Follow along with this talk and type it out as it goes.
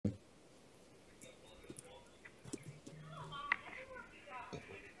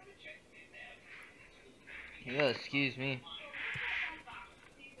Excuse me.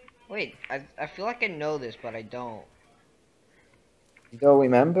 Wait, I feel like I know this, but I don't. You don't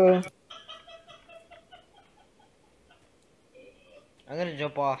remember? I'm gonna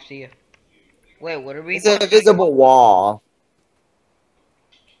jump off. See ya. Wait, what are we It's an supposed to do? invisible wall.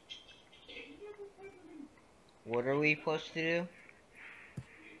 What are we supposed to do?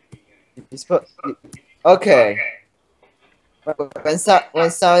 You're supposed. Okay. When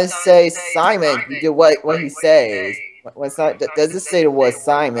someone says Simon, you do what he says. When someone doesn't say the word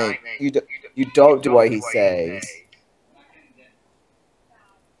Simon, you don't do what he says.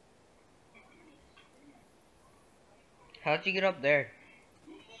 How'd you get up there?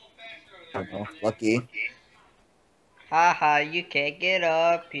 I don't know. Lucky. Haha, you can't get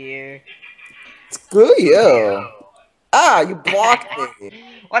up here. Screw you. Ah, you blocked me.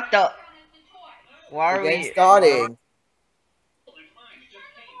 What the? Why We're are getting we? Why are started.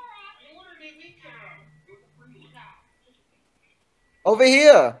 Over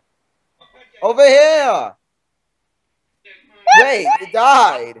here. Over here. Wait, you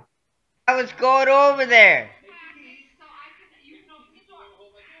died. I was going over there.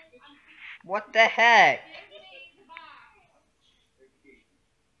 What the heck?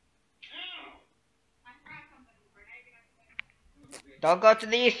 Don't go to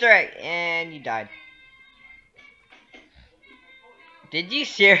the Easter egg, and you died. Did you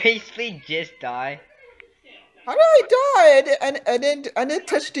seriously just die? How did I die? I didn't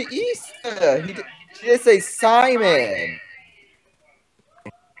touch the Easter. She didn't say Simon.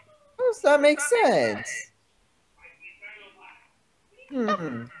 How does that make sense?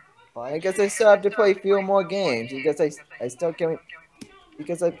 Hmm. I Fudge. guess I still have to play a few more games because I still can't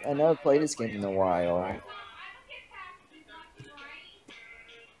because I never played this game in a while.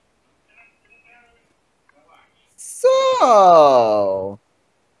 So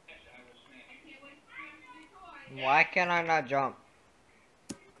Why can I not jump?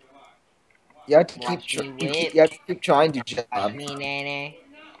 you have to Watch me whip. you have to keep trying to Watch jump. me, nene.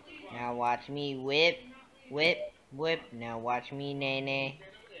 Now watch me whip, whip, whip. Now watch me, nene.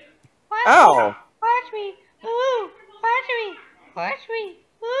 Watch me, Ow! watch me. Ooh, watch me, watch me.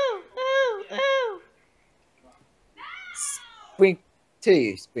 Ooh, ooh, ooh. Sprink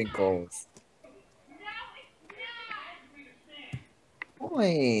sprinkles.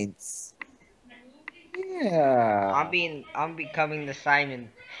 Points. Yeah. I'm becoming the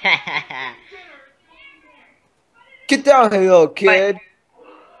Simon. Get down here, little But kid.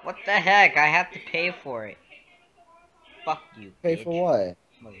 what the heck? I have to pay for it. Fuck you, Pay bitch, for what?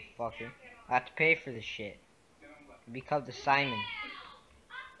 motherfucker. I have to pay for this shit. Become the Simon.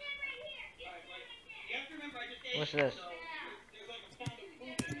 What's this?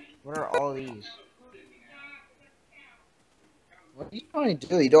 What are all these? What are you trying to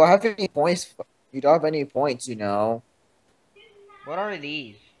do? You don't have any points. You don't have any points, you know. What are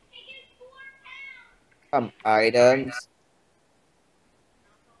these? Items.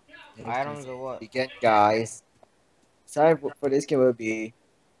 Items or what? Again, guys. Sorry for this game will be.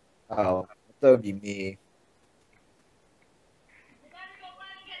 Oh, that would be me.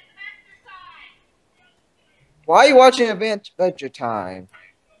 Why are you watching Adventure Time?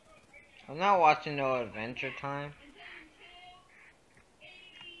 I'm not watching no Adventure Time.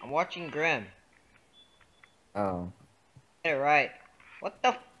 I'm watching Grimm. Oh. Yeah, right. What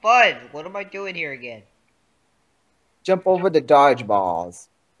the fudge? What am I doing here again? Jump over the dodgeballs.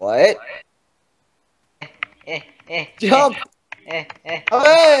 What? Eh, eh, eh, Jump! eh.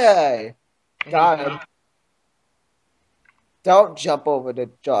 Hey! Got him. Don't jump over the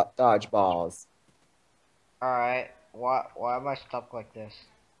dodgeballs. Alright. Why am I stuck like this?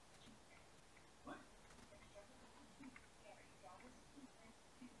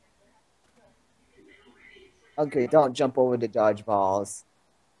 Okay, don't jump over the dodgeballs.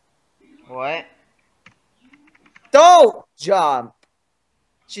 What? Don't jump!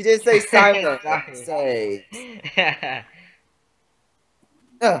 She didn't say Simon. Sorry. Say.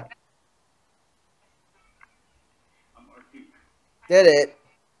 Uh, did it.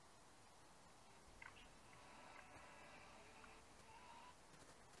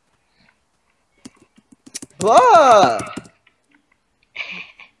 Blah!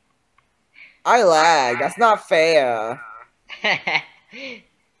 I lag. That's not fair.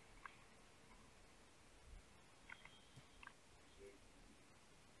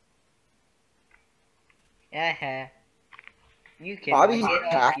 Yeah, you cannot Bobby's get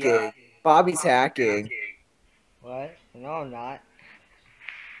up here. hacking. Bobby's hacking. What? No, I'm not.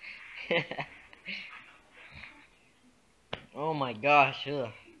 Oh my gosh. Ugh.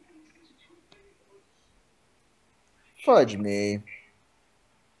 Fudge me.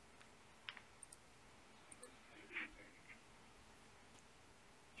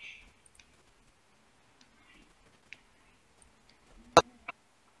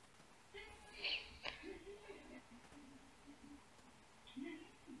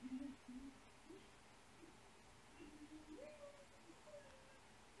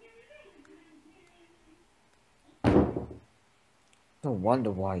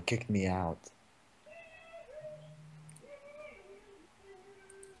 wonder why he kicked me out.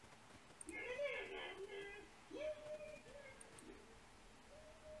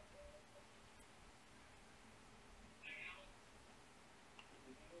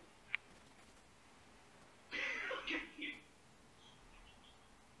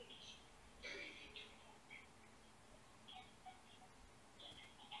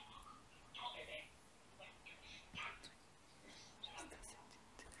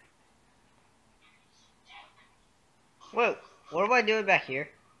 Whoa, what am I doing back here?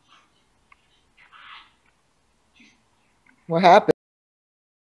 What happened?